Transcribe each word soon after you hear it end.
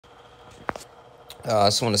I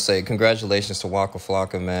just want to say congratulations to Waka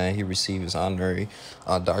Flocka, man. He received his honorary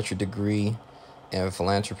doctorate degree in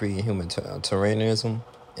philanthropy and humanitarianism,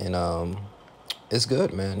 and it's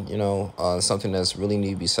good, man. Something that's really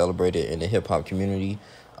need to be celebrated in the hip hop community.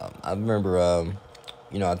 I remember,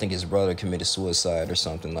 I think his brother committed suicide or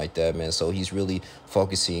something like that, man. So he's really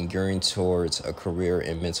focusing, gearing towards a career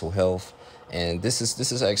in mental health, and this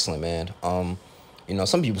is excellent, man.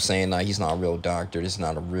 Some people saying like he's not a real doctor. This is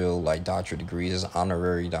not a real like doctorate degree. It's an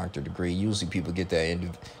honorary doctorate degree. Usually people get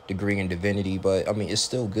that degree in divinity, but I mean it's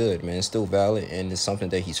still good, man. It's still valid, and it's something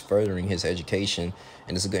that he's furthering his education,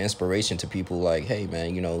 and it's a good inspiration to people. Like, hey,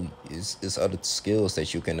 man, it's other skills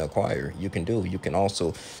that you can acquire. You can do. You can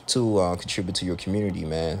also to contribute to your community,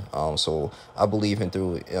 man. So I believe in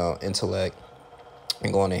through intellect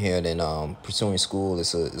and going ahead and pursuing school.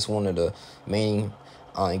 It's one of the main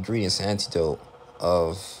ingredients, antidote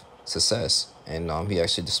of success. And he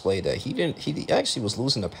actually displayed that he actually was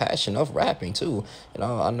losing the passion of rapping too.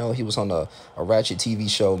 I know he was on a ratchet TV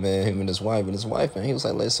show, man, him and his wife, man, he was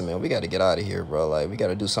like, listen, man, we got to get out of here, bro. Like, we got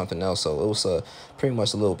to do something else. So it was pretty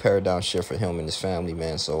much a little paradigm shift for him and his family,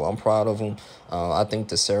 man. So I'm proud of him. I think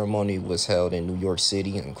the ceremony was held in New York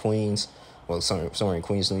City and Queens, well, somewhere in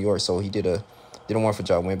Queens, New York. So he did a wonderful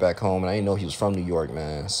job, went back home, and I didn't know he was from New York,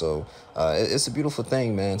 man. So it's a beautiful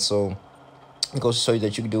thing, man. So it goes to show you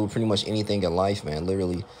that you can do pretty much anything in life, man.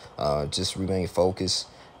 Literally, just remain focused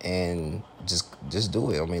and just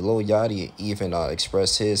do it. I mean, Lil Yachty even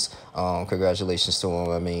expressed his congratulations to him.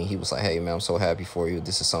 I mean, he was like, hey, man, I'm so happy for you.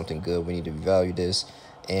 This is something good. We need to value this.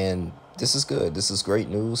 And this is good. This is great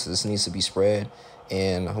news. This needs to be spread.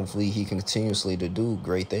 And hopefully he can continuously to do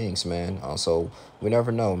great things, man. So we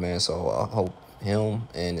never know, man. So I hope him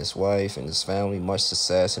and his wife and his family much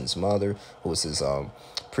success, and his mother, who was his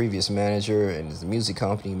previous manager and his music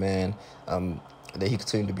company, man. That he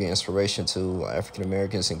continue to be an inspiration to African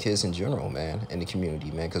Americans and kids in general, man, in the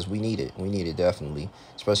community, man, because we need it. We need it definitely,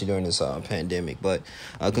 especially during this pandemic. But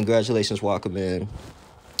congratulations, Walker, man.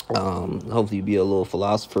 Hopefully you be a little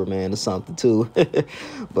philosopher, man, or something too.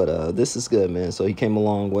 But this is good, man. So he came a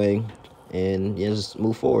long way, and yeah, just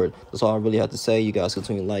move forward. That's all I really have to say. You guys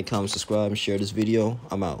continue to like, comment, subscribe, and share this video.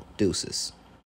 I'm out. Deuces.